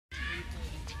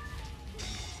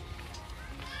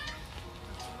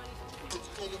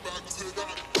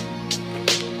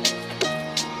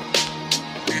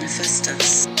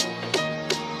Manifestus.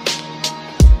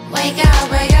 Wake up,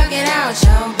 get out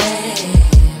your bed.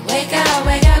 Wake up,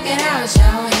 get out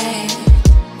your head.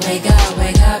 Wake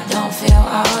up, don't feel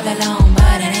all alone,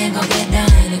 but it ain't gon' get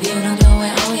done if you don't do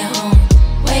it on your own.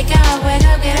 Wake up,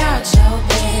 get out your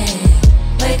bed.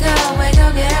 Wake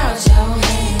up, get out your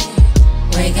head.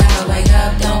 Wake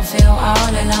up, don't feel all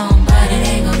alone, but it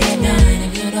ain't gon' get done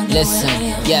if you don't do it on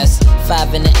your own. Yes,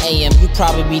 5 in the AM, you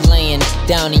probably be laying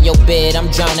down in your bed. I'm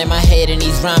drowning my head in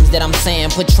these rhymes that I'm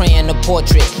saying, portraying a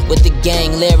portrait with the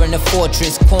gang, lair in the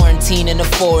fortress, quarantine in the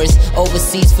forest,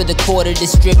 overseas for the quarter,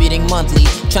 distributing monthly,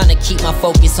 trying to keep my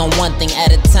focus on one thing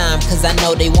at a time, cause I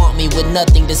know they want me with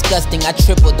nothing disgusting. I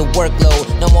tripled the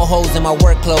workload, no more holes in my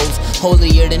work clothes,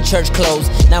 holier than church clothes.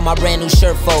 Now my brand new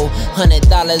shirt for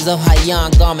 $100 of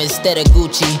Holier garments instead of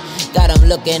Gucci. Got them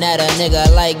looking at a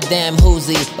nigga like damn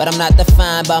Moeazy, but I'm not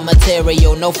defined by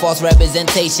material, no false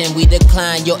representation. We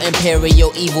decline your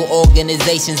imperial evil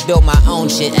organizations. Built my own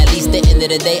shit, at least at the end of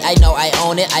the day I know I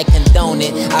own it, I condone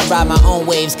it. I ride my own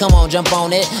waves, come on jump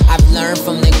on it. I've learned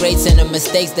from the greats and the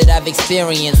mistakes that I've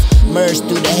experienced. Merge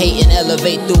through the hate and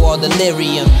elevate through all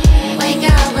delirium. Wake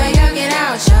up, get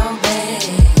out your bed.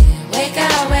 Wake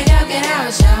up, get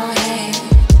out your head.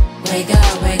 Wake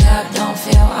up, don't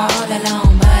feel all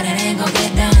alone, but it ain't gon'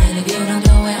 get done if you don't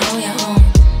do it on your own.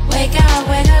 Wake up,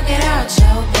 get out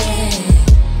your bed.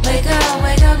 Wake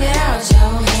up, get out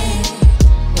your head.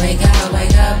 Wake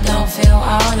up, don't feel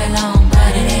all alone,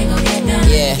 but it ain't gon' get done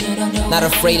if you don't do it. Not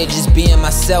afraid of just being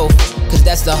myself, cause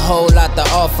that's a whole lot to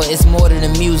offer. It's more than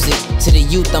the music. To the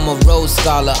youth, I'm a Rhodes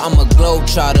Scholar, I'm a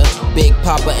globetrotter. Big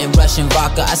Papa and Russian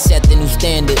vodka, I set the new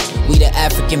standard. We the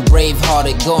African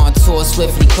brave-hearted, go on tour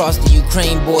swiftly. Cross the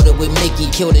Ukraine border with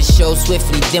Mickey, kill the show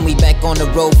swiftly. Then we back on the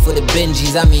road for the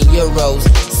Benjis, I mean euros.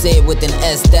 Say it with an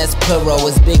S, that's plural.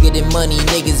 It's bigger than money,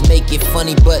 niggas make it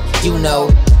funny, but you know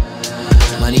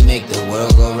money make the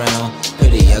world go round.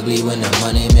 Pretty ugly when the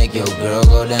money make your girl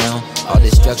go down. All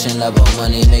destruction, love of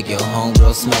money make your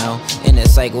homegirl smile. In that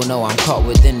cycle, no, I'm caught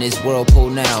within this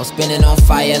whirlpool now. Spinning on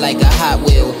fire like a Hot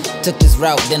Wheel. Took this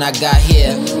route, then I got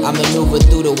here. I maneuver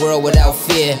through the world without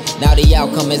fear. Now the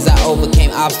outcome is I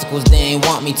overcame obstacles they ain't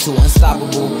want me to.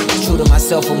 Unstoppable, true to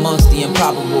myself amongst the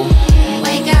improbable.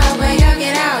 Wake up,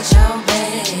 get out your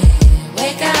bed.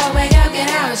 Wake up, get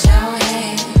out your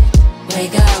head.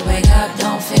 Wake up,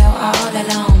 don't feel all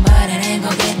alone.